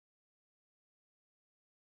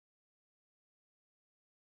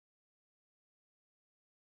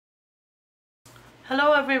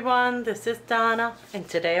Hello everyone, this is Donna, and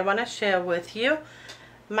today I want to share with you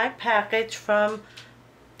my package from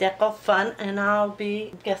Deco Fun, and I'll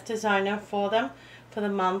be guest designer for them for the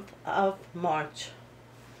month of March.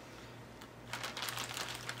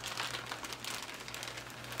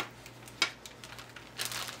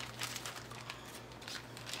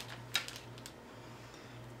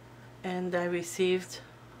 And I received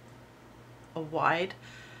a wide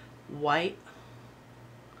white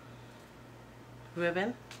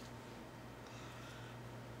ribbon.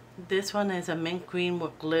 This one is a mint green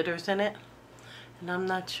with glitters in it, and I'm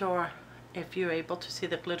not sure if you're able to see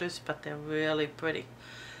the glitters, but they're really pretty.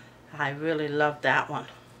 I really love that one.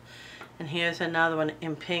 And here's another one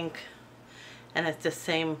in pink, and it's the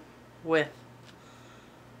same width,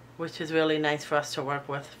 which is really nice for us to work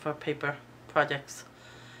with for paper projects.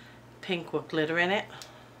 Pink with glitter in it.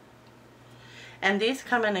 And these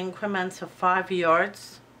come in increments of 5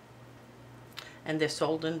 yards, and they're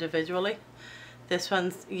sold individually. This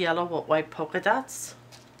one's yellow with white polka dots,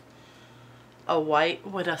 a white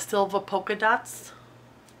with a silver polka dots,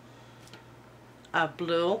 a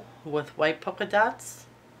blue with white polka dots.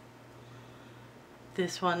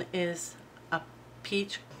 This one is a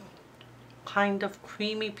peach, kind of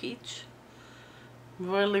creamy peach,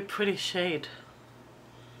 really pretty shade.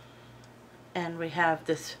 And we have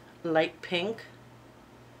this light pink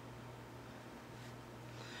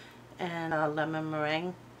and a lemon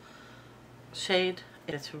meringue shade.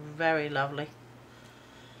 It's very lovely,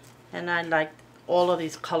 and I like all of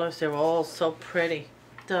these colors. They're all so pretty.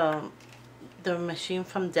 The machine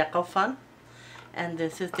from Deco Fun, and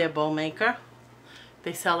this is their bow maker.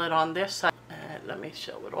 They sell it on their site. Let me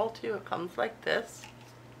show it all to you. It comes like this.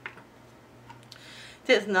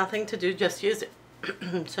 There's nothing to do, just use it.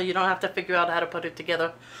 So you don't have to figure out how to put it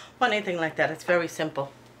together or anything like that. It's very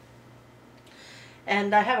simple.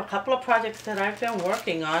 And I have a couple of projects that I've been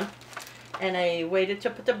working on, and I waited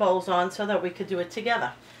to put the bows on so that we could do it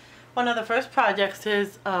together. One of the first projects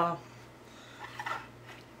is a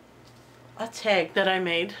tag that I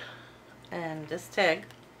made, and this tag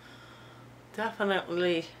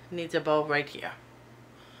definitely needs a bow right here.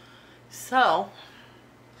 So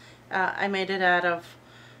I made it out of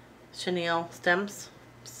chenille stems,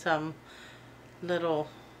 some little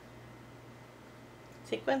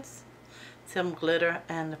sequins, some glitter,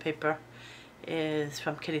 and the paper is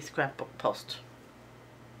from Kitty's Scrapbook Post.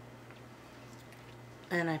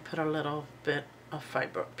 And I put a little bit of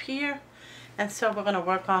fiber up here, and so we're going to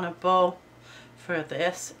work on a bow for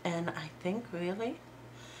this. And I think really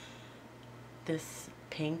this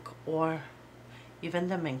pink or even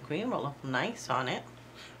the mint green will look nice on it.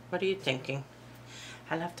 What are you thinking?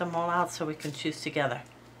 I'll have them all out so we can choose together.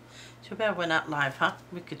 Too bad we're not live, huh?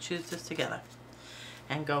 We could choose this together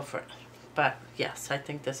and go for it. But yes, I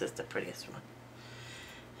think this is the prettiest one.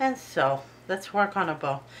 And so let's work on a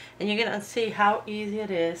bow. And you're going to see how easy it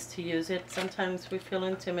is to use it. Sometimes we feel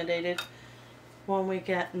intimidated when we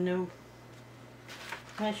get new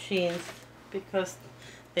machines because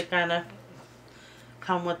they kind of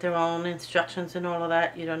come with their own instructions and all of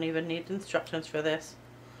that. You don't even need instructions for this.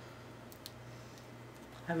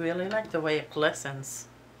 I really like the way it glistens.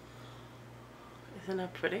 Isn't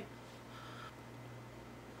it pretty?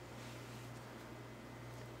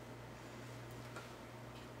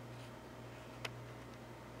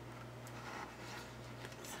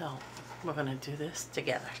 So we're going to do this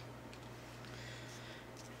together.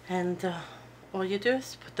 And all you do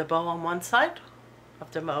is put the bow on one side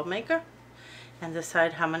of the bow maker and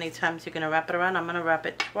decide how many times you're going to wrap it around. I'm going to wrap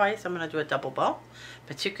it twice. I'm going to do a double bow,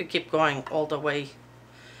 but you could keep going all the way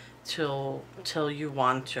till you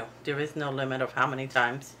want to. There is no limit of how many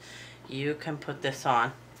times you can put this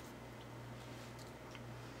on.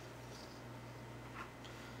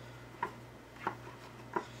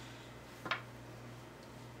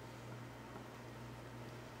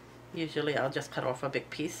 Usually I'll just cut off a big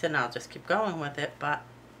piece and I'll just keep going with it, but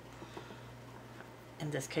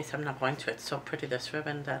in this case I'm not going to. It's so pretty, this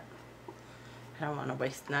ribbon, that I don't want to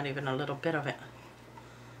waste not even a little bit of it.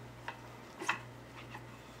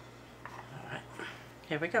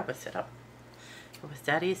 Here we go, it's it up. It was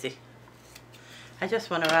that easy. I just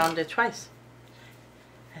went around it twice,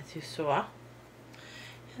 as you saw.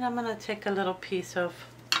 And I'm going to take a little piece of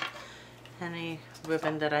any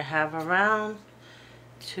ribbon that I have around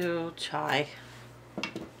to try.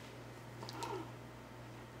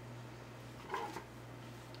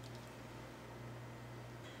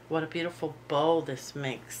 What a beautiful bow this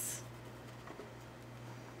makes.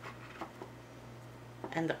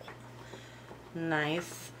 And the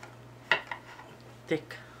nice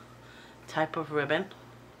thick type of ribbon.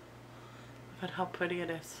 Look at how pretty it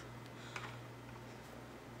is.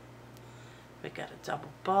 We got a double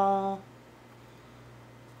bow.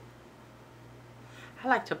 I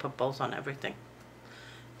like to put bows on everything.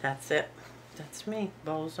 That's it. That's me.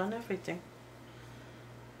 Bows on everything.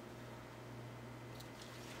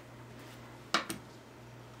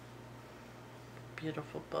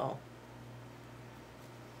 Beautiful bow.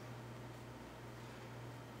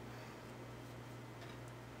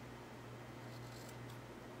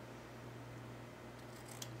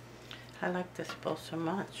 I like this bow so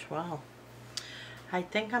much. Wow. I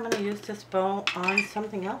think I'm going to use this bow on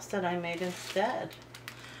something else that I made instead.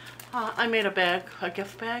 I made a bag, a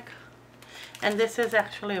gift bag. And this is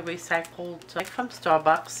actually a recycled, like from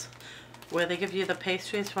Starbucks, where they give you the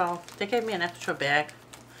pastries. Well, they gave me an extra bag.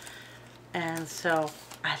 And so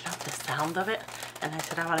I love the sound of it. And I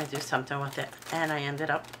said I want to do something with it. And I ended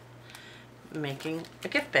up making a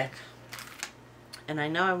gift bag. And I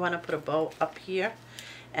know I want to put a bow up here.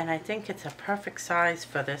 And I think it's a perfect size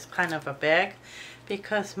for this kind of a bag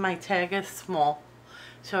because my tag is small.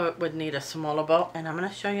 So it would need a smaller bow. And I'm going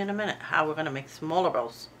to show you in a minute how we're going to make smaller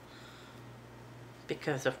bows.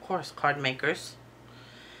 Because of course card makers,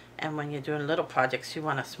 and when you're doing little projects you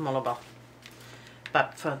want a smaller bow.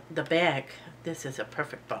 But for the bag, this is a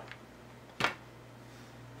perfect bow.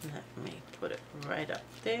 Let me put it right up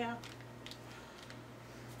there.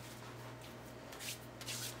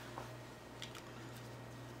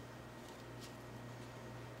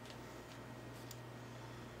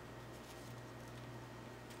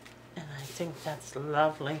 And I think that's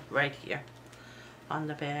lovely right here on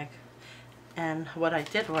the bag. And what I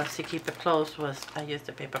did was, to keep it closed, was I used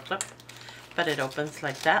a paper clip, but it opens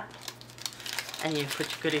like that, and you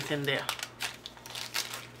put your goodies in there.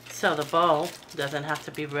 So the bow doesn't have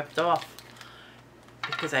to be ripped off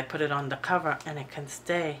because I put it on the cover and it can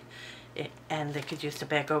stay. And they could use the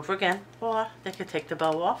bag over again, or they could take the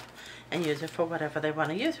bow off and use it for whatever they want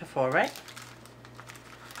to use it for, right?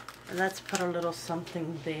 And let's put a little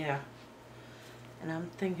something there. And I'm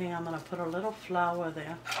thinking I'm going to put a little flower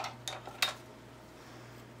there.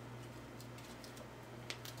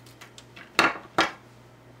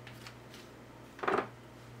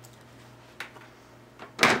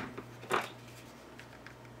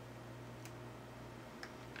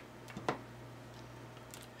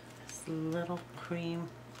 Little cream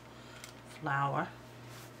flower,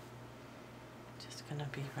 just gonna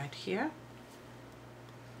be right here.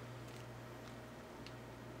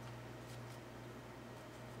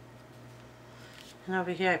 And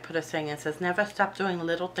over here I put a saying. It says, never stop doing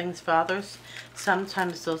little things for others.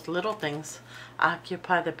 Sometimes those little things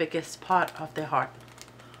occupy the biggest part of their heart.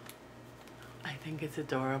 I think it's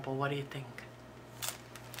adorable. What do you think?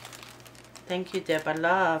 Thank you, Deb. I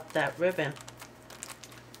love that ribbon.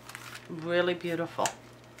 Really beautiful.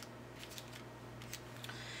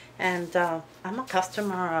 And I'm a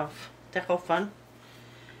customer of Deco Fun.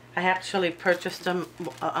 I actually purchased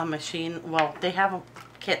a machine. Well, they have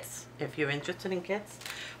kits if you're interested in kits.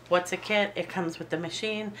 What's a kit? It comes with the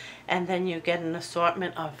machine, and then you get an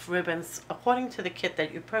assortment of ribbons according to the kit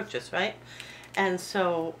that you purchase, right? And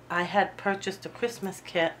so I had purchased a Christmas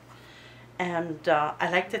kit, and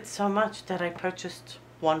I liked it so much that I purchased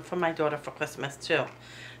one for my daughter for Christmas too.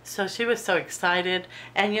 So she was so excited.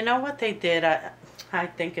 And you know what they did? I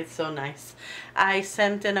think it's so nice. I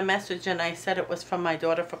sent in a message and I said it was from my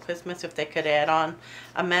daughter for Christmas, if they could add on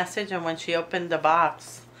a message. And when she opened the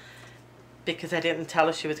box, because I didn't tell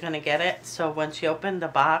her she was going to get it, so when she opened the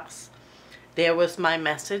box, there was my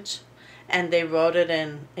message. And they wrote it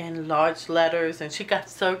in large letters, and she got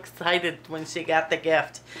so excited when she got the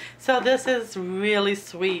gift. So this is really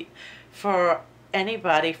sweet for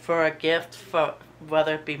anybody, for a gift, for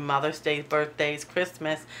whether it be Mother's Day, birthdays,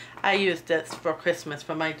 Christmas. I used this for Christmas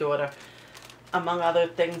for my daughter, among other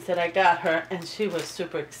things that I got her, and she was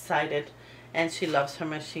super excited, and she loves her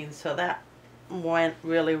machine. So that went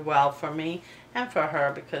really well for me and for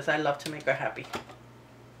her, because I love to make her happy.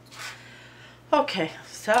 Okay,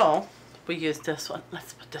 so we use this one.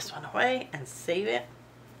 Let's put this one away and save it.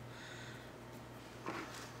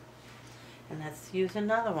 And let's use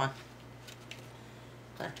another one.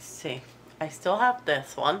 Let's see. I still have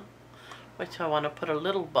this one, which I want to put a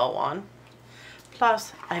little bow on.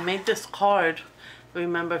 Plus, I made this card.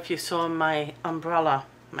 Remember, if you saw my umbrella,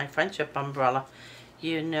 my friendship umbrella,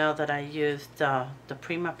 you know that I used the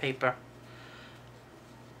Prima paper.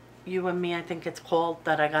 You and Me, I think it's called,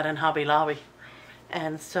 that I got in Hobby Lobby.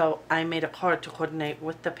 And so I made a card to coordinate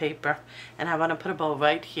with the paper, and I want to put a bow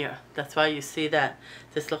right here. That's why you see that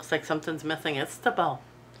this looks like something's missing. It's the bow.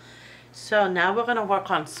 So now we're going to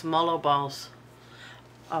work on smaller bows.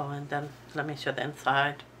 Oh, and then let me show the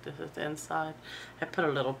inside. This is the inside. I put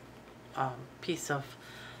a little piece of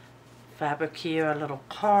fabric here, a little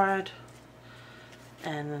card,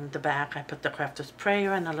 and in the back I put the crafter's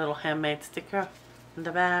prayer and a little handmade sticker in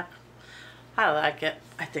the back. I like it.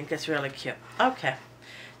 I think it's really cute. Okay,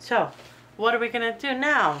 so what are we gonna do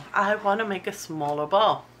now? I want to make a smaller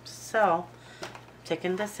bow, so I'm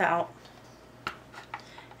taking this out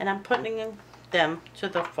and I'm putting them to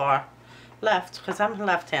the far left because I'm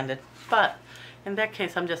left-handed, but in that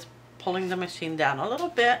case I'm just pulling the machine down a little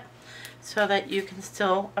bit so that you can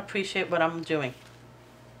still appreciate what I'm doing.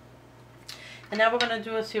 And now we're going to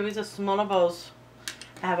do a series of smaller bows.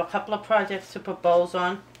 I have a couple of projects to put bows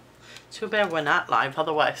on. Too bad we're not live,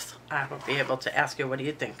 otherwise I would be able to ask you, what do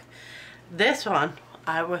you think? This one,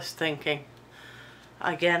 I was thinking,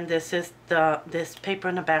 again, this is this paper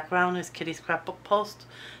in the background is Kitty's Scrapbook Post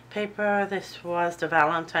paper. This was the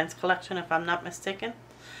Valentine's collection, if I'm not mistaken.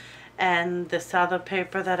 And this other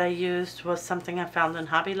paper that I used was something I found in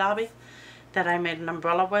Hobby Lobby that I made an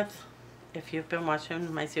umbrella with. If you've been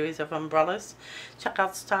watching my series of umbrellas, check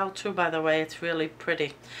out Style 2, by the way. It's really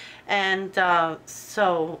pretty. And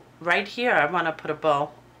so right here I want to put a bow.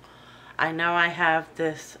 I know I have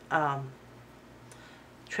this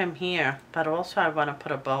trim here, but also I want to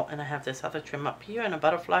put a bow, and I have this other trim up here and a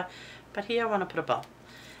butterfly, but here I want to put a bow.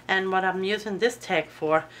 And what I'm using this tag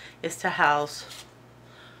for is to house,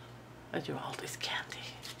 I do all this candy.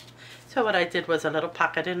 So what I did was a little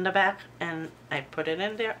pocket in the back, and I put it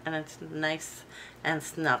in there, and it's nice and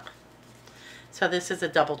snug. So this is a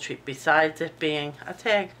double treat. Besides it being a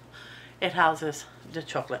tag, it houses the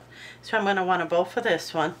chocolate. So I'm going to want a bow for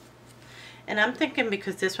this one. And I'm thinking,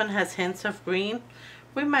 because this one has hints of green,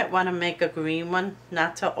 we might want to make a green one,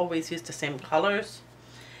 not to always use the same colors.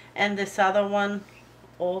 And this other one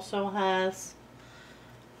also has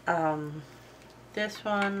this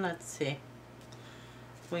one, let's see,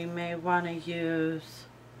 we may want to use,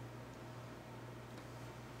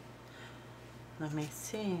 let me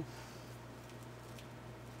see,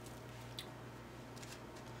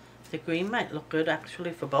 the green might look good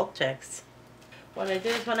actually for both tags. What I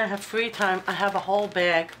did is, when I have free time, I have a whole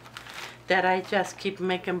bag that I just keep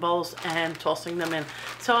making bows and tossing them in.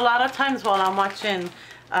 So a lot of times while I'm watching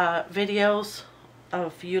videos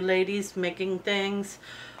of you ladies making things,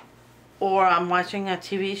 or I'm watching a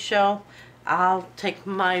TV show, I'll take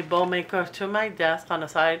my bow maker to my desk on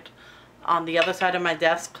the other side of my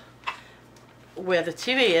desk where the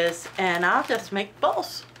TV is, and I'll just make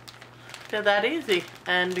bows. They're that easy,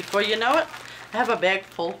 and before you know it, I have a bag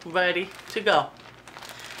full ready to go.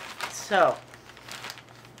 So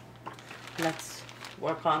let's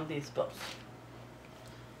work on these bows.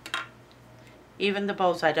 Even the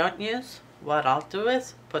bows I don't use, what I'll do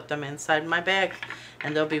is put them inside my bag,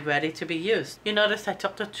 and they'll be ready to be used. You notice I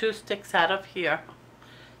took the two sticks out of here.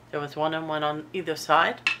 There was one and one on either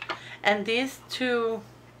side. And these two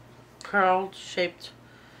curled shaped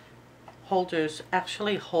holders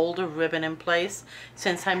actually hold a ribbon in place.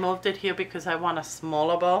 Since I moved it here because I want a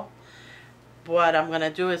smaller bow, what I'm going to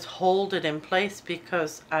do is hold it in place,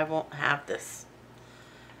 because I won't have this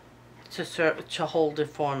to hold it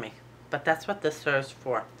for me. But that's what this serves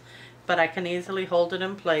for. But I can easily hold it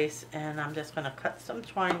in place, and I'm just going to cut some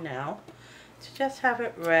twine now to just have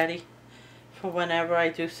it ready for whenever I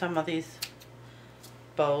do some of these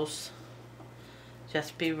bows.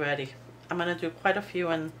 Just be ready. I'm going to do quite a few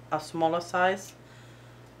in a smaller size,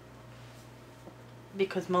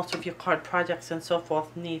 because most of your card projects and so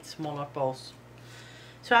forth need smaller bows.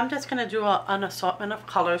 So I'm just going to do an assortment of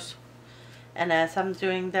colors, and as I'm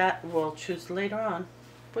doing that, we'll choose later on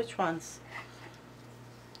which ones.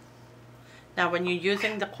 Now when you're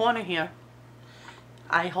using the corner here,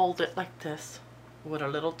 I hold it like this with a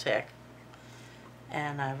little tag,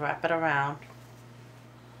 and I wrap it around,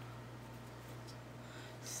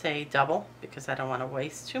 say double, because I don't want to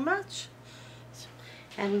waste too much.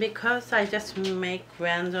 And because I just make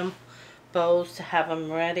random bows to have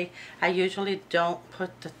them ready, I usually don't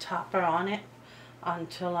put the topper on it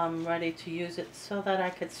until I'm ready to use it, so that I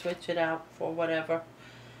could switch it out for whatever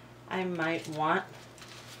I might want.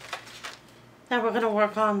 Now we're going to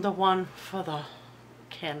work on the one for the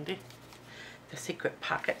candy, the secret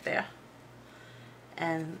pocket there.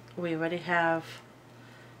 And we already have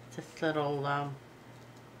this little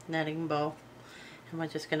netting bow, and we're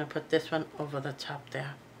just going to put this one over the top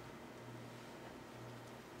there.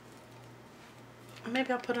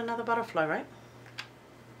 Maybe I'll put another butterfly, right?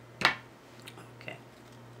 Okay.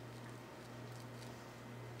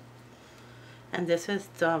 And this is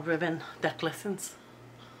the ribbon that glistens.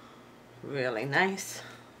 Really nice.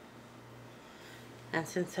 And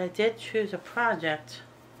since I did choose a project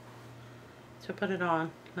to put it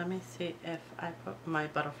on, let me see if I put my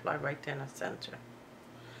butterfly right there in the center.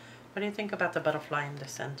 What do you think about the butterfly in the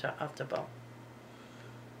center of the bow?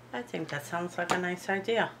 I think that sounds like a nice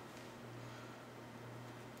idea.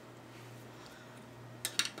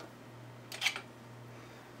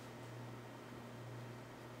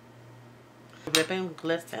 The ribbon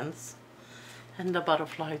glistens and the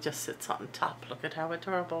butterfly just sits on top. Look at how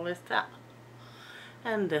adorable is that.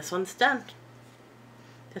 And this one's done.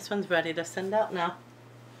 This one's ready to send out now.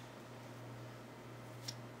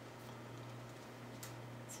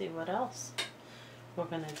 Let's see what else we're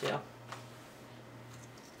gonna do.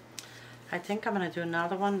 I think I'm gonna do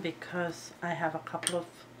another one because I have a couple of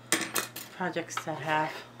projects that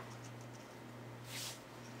have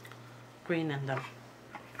green in them.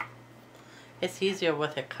 It's easier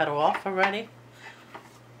with it cut off already.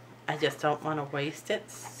 I just don't want to waste it,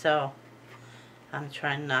 so I'm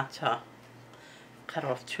trying not to cut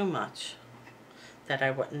off too much that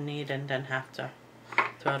I wouldn't need and then have to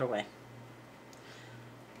throw it away.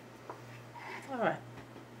 Alright.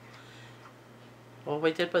 All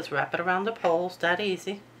we did was wrap it around the poles, that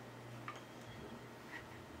easy.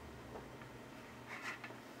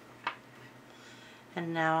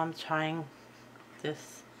 And now I'm tying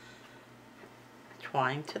this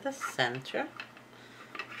twine to the center,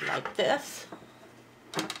 like this.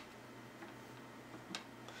 I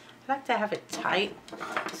like to have it tight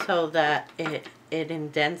so that it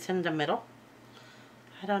indents in the middle.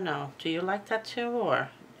 I don't know, do you like that too, or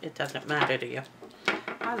it doesn't matter to you?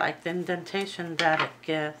 I like the indentation that it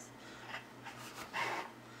gives.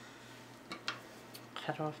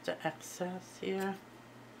 Cut off the excess here.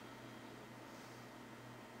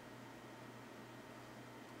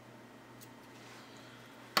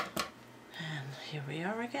 And here we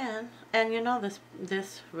are again. And you know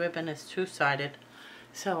this ribbon is two-sided,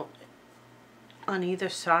 so on either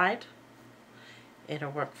side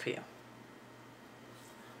it'll work for you.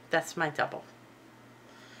 That's my double,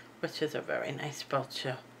 which is a very nice bow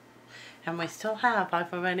too. And we still have,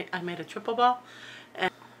 I made a triple bow.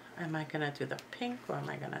 And am I gonna do the pink or am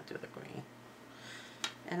I gonna do the green?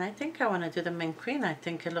 And I think I wanna do the mint green. I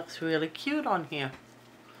think it looks really cute on here.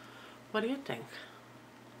 What do you think?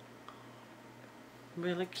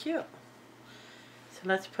 Really cute. So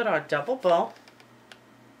let's put our double bow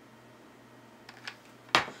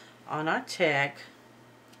on our tag.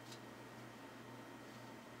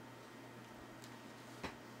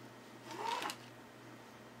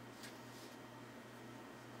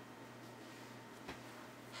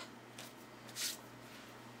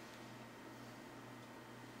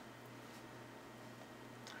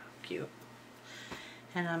 Cute.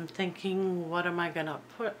 And I'm thinking, what am I gonna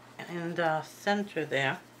put in the center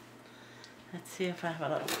there? Let's see if I have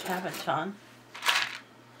a little cabbage on.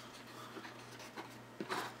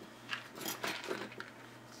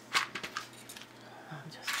 I'm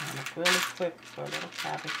just gonna look really quick for a little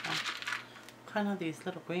cabbage on. Kind of these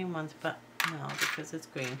little green ones, but no, because it's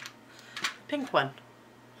green. Pink one.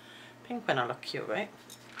 Pink one will look cute, right?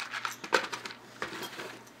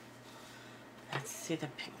 Let's see the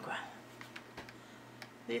pink one.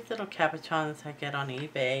 These little cabochons I get on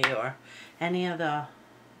eBay or any of the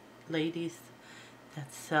ladies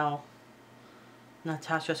that sell.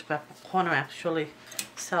 Natasha Scrapbook Corner actually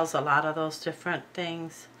sells a lot of those different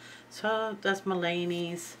things. So does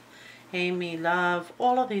Mulaney's, Amy Love.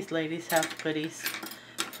 All of these ladies have goodies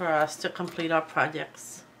for us to complete our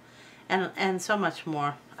projects. And so much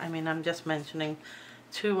more. I mean, I'm just mentioning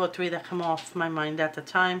 2 or 3 that come off my mind at the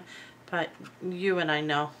time. But you and I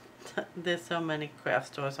know there's so many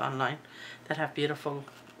craft stores online that have beautiful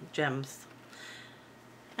gems.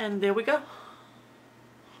 And there we go.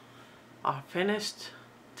 Our finished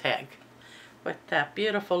tag with that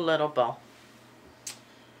beautiful little bow.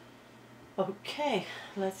 Okay,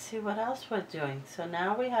 let's see what else we're doing. So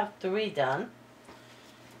now we have 3 done.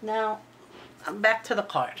 Now, I'm back to the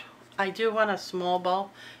card. I do want a small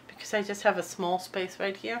bow because I just have a small space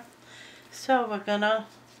right here. So we're gonna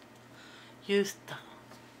use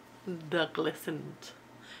the glistened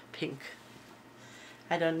pink.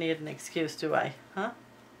 I don't need an excuse, do I? Huh?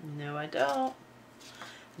 No, I don't.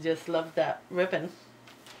 Just love that ribbon.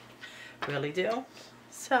 Really do.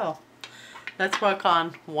 So, let's work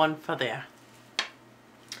on one for there.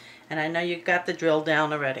 And I know you got the drill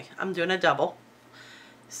down already. I'm doing a double.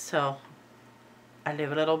 So, I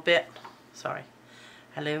leave a little bit, sorry.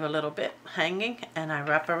 I leave a little bit hanging and I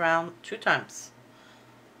wrap around 2 times.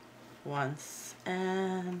 Once,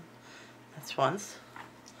 and that's once.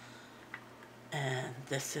 And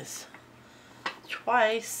this is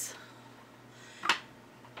twice.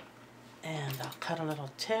 And I'll cut a little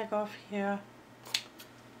tag off here.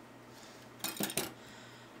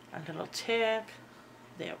 A little tag.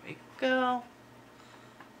 There we go.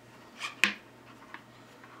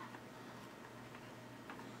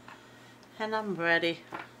 And I'm ready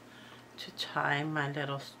to tie my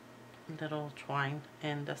little twine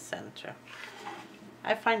in the center.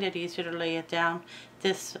 I find it easier to lay it down.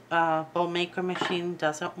 This bow maker machine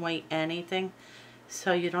doesn't weigh anything,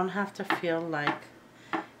 so you don't have to feel like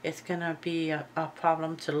it's gonna be a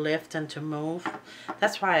problem to lift and to move.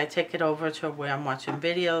 That's why I take it over to where I'm watching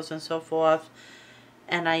videos and so forth,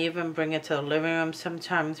 and I even bring it to the living room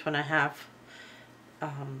sometimes when I have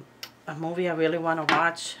a movie I really want to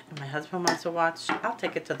watch and my husband wants to watch. I'll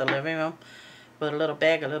take it to the living room with a little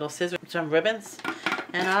bag, a little scissors, some ribbons,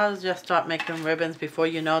 and I'll just start making ribbons. Before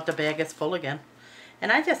you know it, the bag is full again.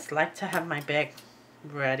 And I just like to have my bag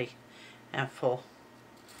ready and full.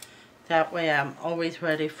 That way I'm always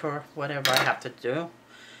ready for whatever I have to do.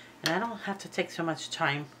 And I don't have to take so much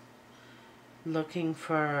time looking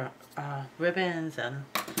for ribbons and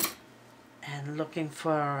looking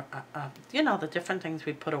for you know, the different things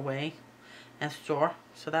we put away and store.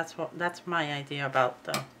 So that's my idea about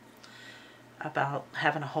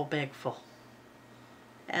having a whole bag full.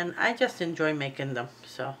 And I just enjoy making them.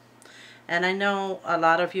 So, and I know a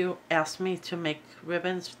lot of you asked me to make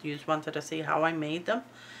ribbons. You just wanted to see how I made them,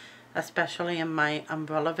 especially in my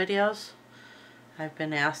umbrella videos. I've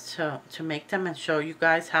been asked to make them and show you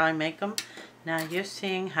guys how I make them. Now you're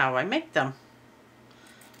seeing how I make them.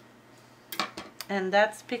 And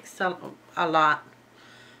that speaks a lot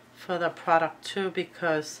for the product too,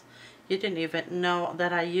 because you didn't even know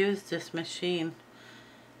that I used this machine,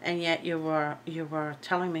 and yet you were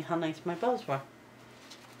telling me how nice my bows were.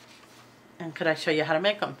 And could I show you how to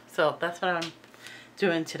make them? So that's what I'm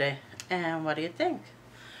doing today. And what do you think?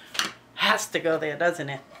 Has to go there, doesn't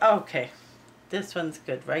it? Okay, this one's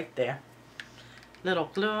good right there.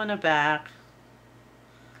 Little glue in the back.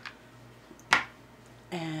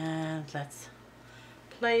 And let's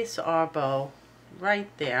place our bow right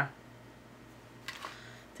there.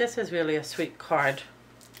 This is really a sweet card.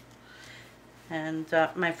 And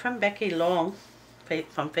my friend Becky Long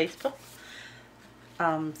from Facebook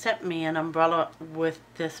sent me an umbrella with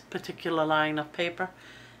this particular line of paper,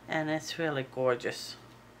 and it's really gorgeous.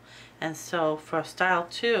 And so for style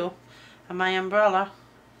 2 of my umbrella,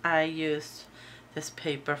 I used this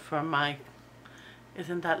paper for my,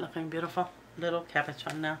 isn't that looking beautiful? Little cabbage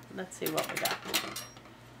one. Now let's see what we got.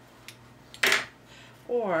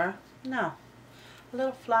 Or no, a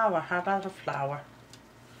little flower. How about a flower?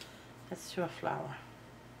 Let's do a flower.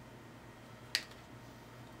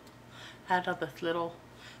 Had this little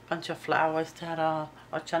bunch of flowers that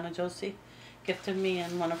Ochana Josie gifted me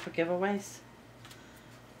in one of her giveaways.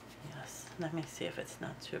 Yes, let me see if it's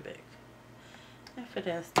not too big. If it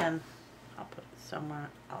is, then I'll put it somewhere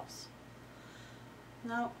else.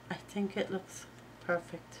 No, I think it looks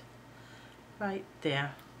perfect right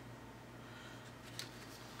there.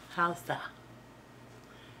 How's that?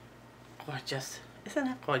 Gorgeous. Isn't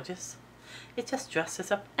that gorgeous? It just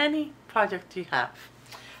dresses up any project you have.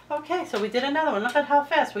 Okay, so we did another one. Look at how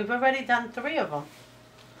fast. We've already done 3 of them.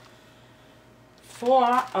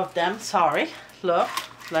 4 of them, sorry. Look,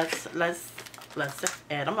 let's just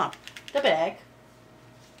add them up. The bag,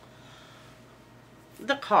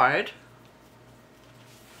 the card,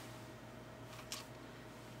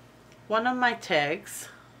 one of my tags,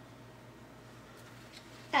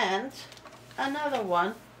 and another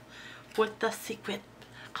one with the secret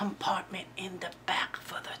compartment in the back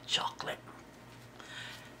for the chocolate.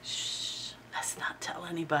 Shh, let's not tell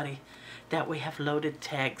anybody that we have loaded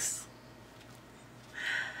tags.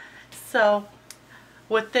 So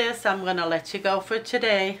with this, I'm gonna let you go for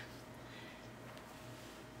today,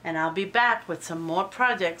 and I'll be back with some more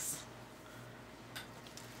projects.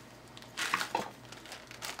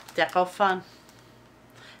 Deco Fun,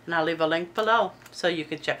 and I'll leave a link below so you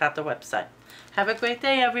can check out the website. Have a great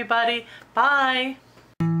day, everybody. Bye.